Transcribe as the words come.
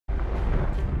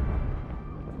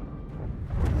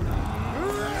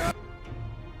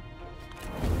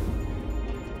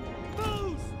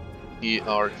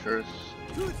archers.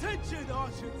 To attention,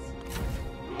 archers!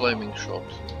 Flaming shot.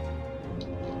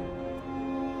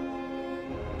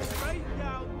 Rain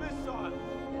down missiles!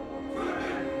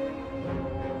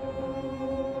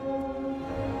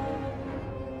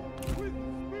 With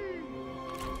speed!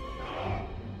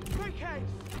 Make haste!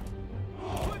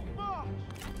 Quick march!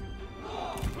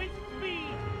 With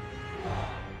speed!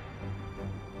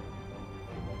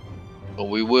 So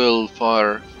we will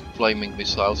fire flaming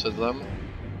missiles at them.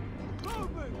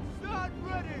 Movement! Stand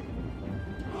ready!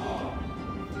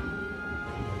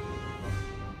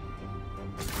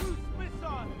 Loose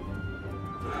missile!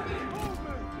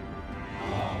 Movement!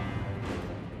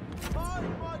 By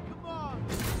my command!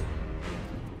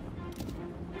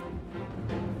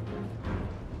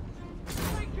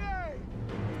 Take aim!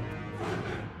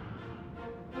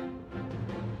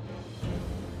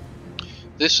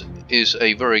 This is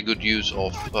a very good use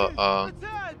of Attend!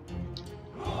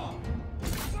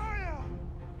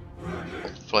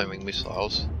 flaming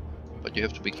missiles, but you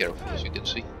have to be careful, as you can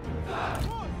see,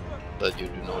 that you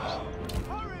do not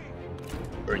Hurry!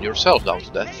 burn yourself down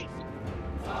to death.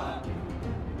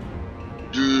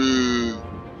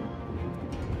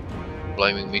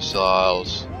 Flaming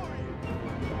missiles.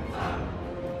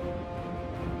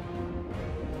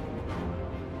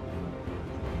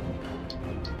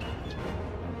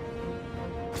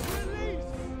 Release!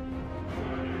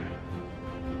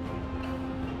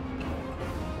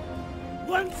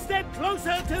 One step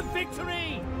closer to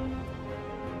victory!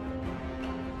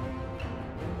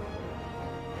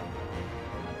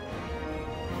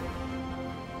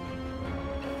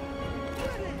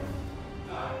 Ready!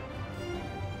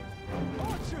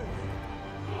 Archers!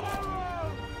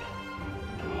 Arrows!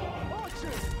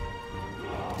 Archers!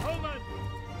 Bowmen!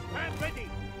 Stand ready!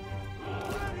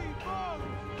 Ready, bow!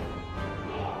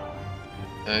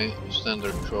 Okay,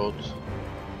 standard shot.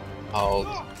 Halt.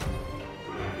 Archers,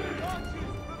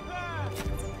 prepare!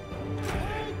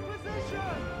 Hold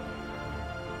position!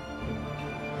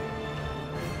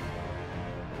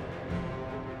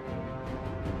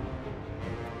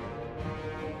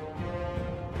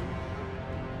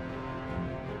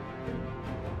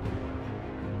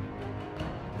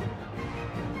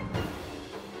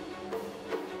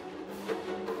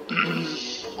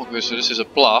 Okay, so this is a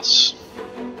plus.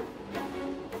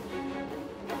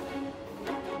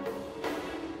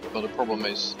 But the problem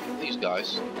is these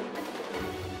guys.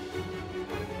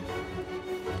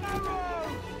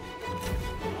 Arrows!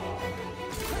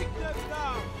 Take them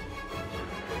down!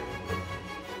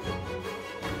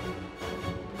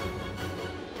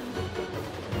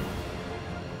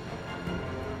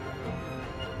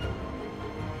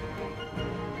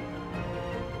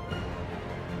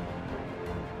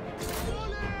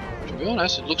 To be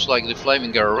honest, it looks like the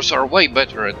flaming arrows are way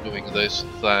better at doing this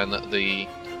than the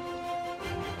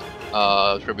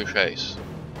trebuchets.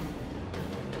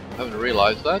 I haven't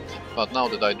realized that, but now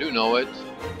that I do know it,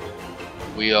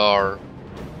 we are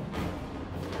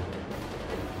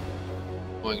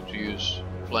going to use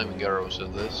flaming arrows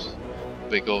at this,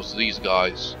 because these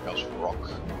guys just rock.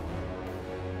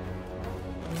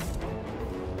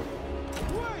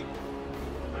 Wait!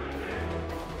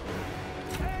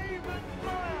 Aim and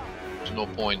fire! There's no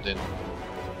point in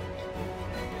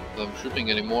them shooting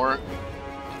anymore.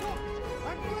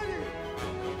 I'm ready!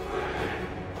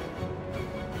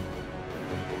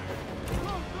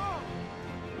 Go!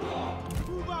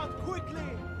 Move out quickly!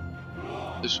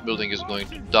 This building is going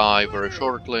to die very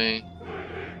shortly.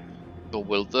 So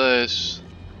will this.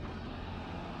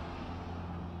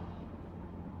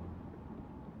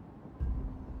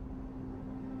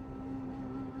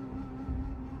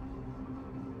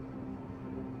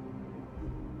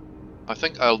 I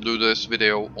think I'll do this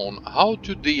video on how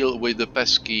to deal with the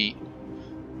pesky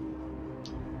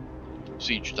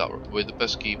siege tower, with the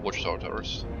pesky watchtower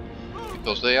towers,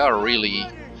 because they are really,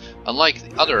 unlike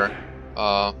the other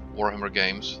Warhammer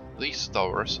games, these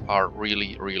towers are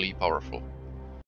really powerful.